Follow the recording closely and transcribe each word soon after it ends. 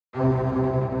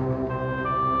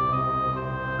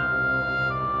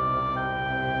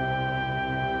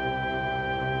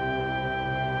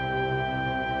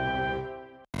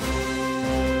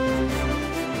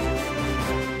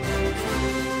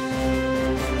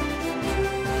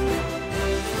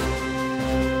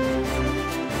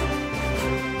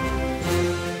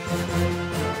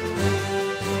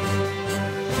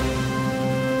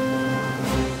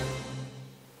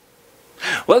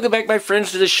Welcome back, my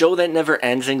friends, to the show that never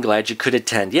ends, and glad you could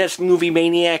attend. Yes, Movie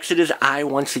Maniacs, it is I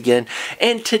once again,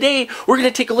 and today we're going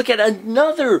to take a look at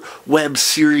another web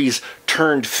series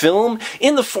turned film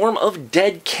in the form of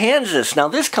Dead Kansas. Now,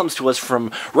 this comes to us from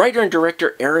writer and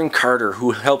director Aaron Carter,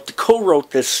 who helped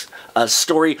co-wrote this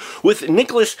story with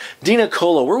Nicholas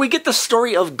DiNicola, where we get the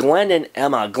story of Glenn and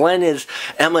Emma. Glenn is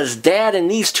Emma's dad, and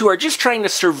these two are just trying to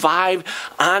survive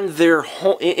on their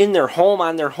in their home,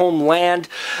 on their homeland,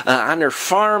 on their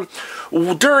farm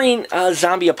during a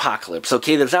zombie apocalypse.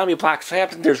 Okay, the zombie apocalypse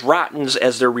happens. There's rottens,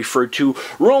 as they're referred to,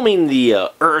 roaming the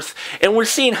earth, and we're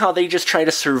seeing how they just try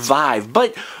to survive.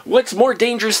 But what's more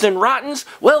dangerous than rottens?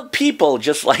 Well, people,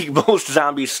 just like most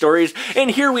zombie stories. And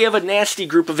here we have a nasty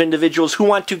group of individuals who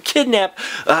want to kidnap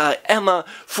Emma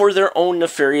for their own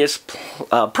nefarious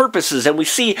purposes. And we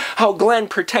see how Glenn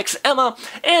protects Emma,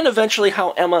 and eventually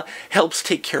how Emma helps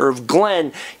take care of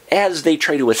Glenn as they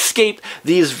try to escape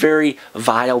these very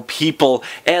vile people,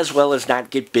 as well as not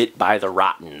get bit by the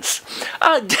rottens.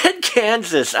 Dead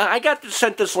Kansas. I got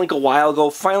sent this link a while ago,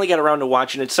 finally got around to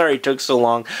watching it. Sorry it took so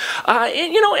long. And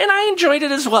I enjoyed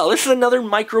it as well. This is another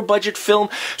micro-budget film.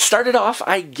 Started off,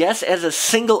 I guess, as a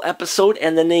single episode,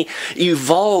 and then they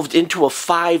evolved into a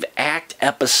 5-act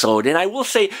episode. And I will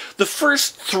say, the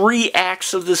first 3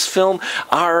 acts of this film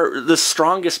are the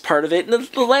strongest part of it, and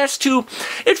the last 2,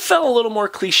 it felt a little more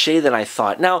cliche than I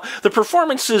thought. Now, the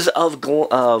performances of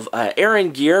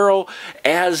Aaron Guerrero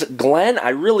as Glenn, I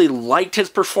really liked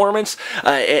his performance.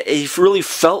 He really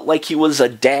felt like he was a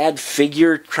dad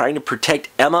figure trying to protect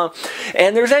Emma.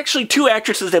 And there's actually 2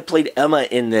 actresses that played Emma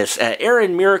in this.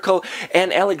 Erin Miracle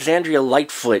and Alexandria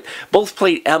Lightfoot both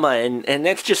played Emma, and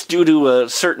that's just due to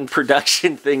certain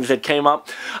production things that came up.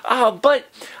 But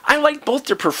I liked both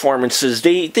their performances.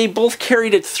 They both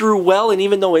carried it through well, and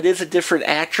even though it is a different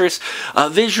actress,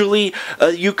 visually,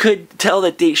 you could tell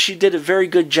that she did a very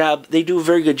good job. They do a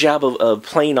very good job of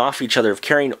playing off each other, of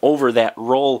carrying over that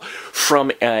role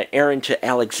from Erin to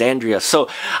Alexandria. So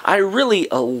I really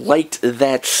liked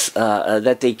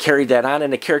that they carried that on,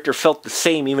 and the character felt the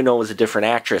same, even though it was a different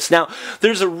actress. Now,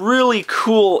 there's a really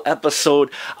cool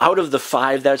episode out of the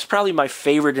 5 that's probably my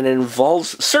favorite, and it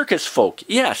involves circus folk.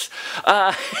 Yes.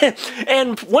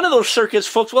 And one of those circus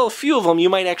folks, well, a few of them you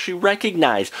might actually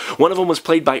recognize. One of them was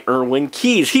played by Erwin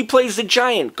Keys. He plays the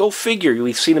Giant. Go figure.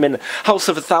 We've seen him in House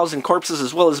of a Thousand Corpses,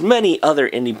 as well as many other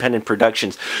independent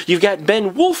productions. You've got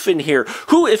Ben Wolf in here,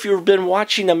 who, if you've been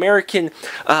watching American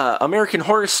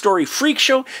Horror Story Freak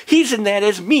Show, he's in that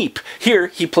as Meep. Here,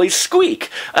 he plays Squeak.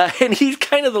 And he's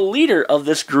kind of the leader of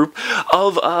this group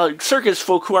of circus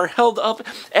folk who are held up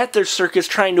at their circus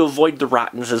trying to avoid the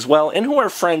rottens as well, and who are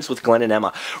friends with Glenn and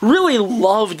Emma. Really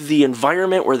loved the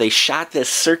environment where they shot this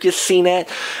circus scene at.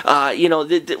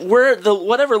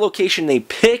 Whatever location they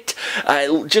picked,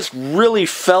 just really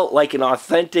felt like an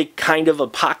authentic kind of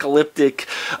apocalyptic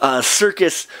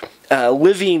circus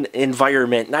living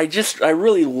environment, and I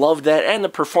really loved that, and the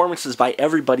performances by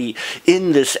everybody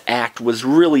in this act was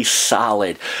really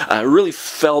solid. Really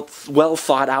felt well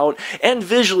thought out, and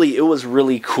visually it was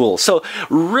really cool. So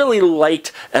really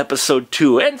liked episode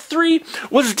 2, and 3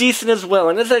 was decent as well.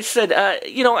 And as I said,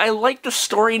 I liked the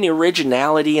story and the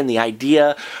originality and the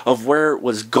idea of where it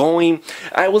was going.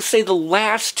 I will say the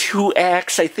last 2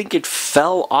 acts, I think it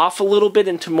fell off a little bit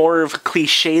into more of a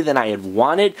cliche than I had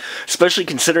wanted, especially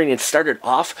considering it started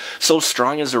off so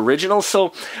strong as original.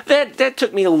 So that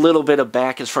took me a little bit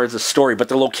aback as far as the story. But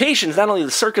the locations, not only the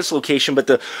circus location, but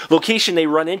the location they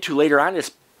run into later on,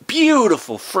 is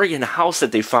beautiful friggin' house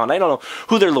that they found. I don't know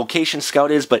who their location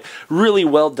scout is, but really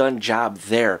well done job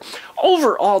there.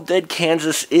 Overall, Dead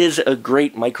Kansas is a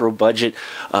great micro-budget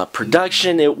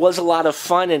production. It was a lot of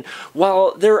fun, and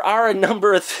while there are a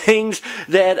number of things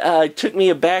that took me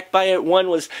aback by it, one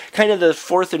was kind of the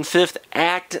 4th and 5th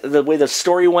act, the way the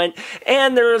story went,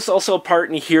 and there is also a part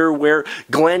in here where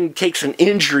Glenn takes an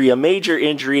injury, a major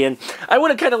injury, and I would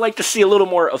have kind of liked to see a little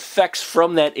more effects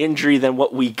from that injury than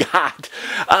what we got.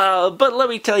 But let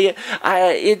me tell you,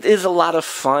 it is a lot of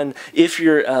fun if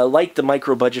you're like the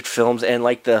micro-budget films and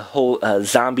like the whole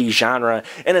zombie genre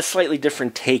and a slightly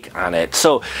different take on it.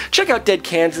 So check out Dead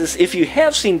Kansas. If you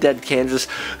have seen Dead Kansas,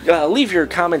 leave your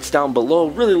comments down below.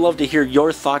 Really love to hear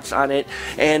your thoughts on it,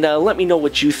 and let me know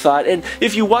what you thought. And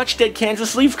if you watch Dead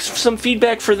Kansas, leave some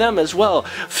feedback for them as well.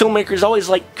 Filmmakers always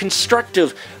like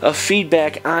constructive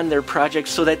feedback on their projects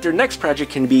so that their next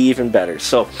project can be even better.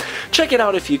 So check it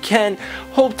out if you can.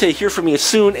 Hope to hear from you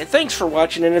soon, and thanks for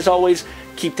watching, and as always,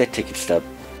 keep that ticket stub.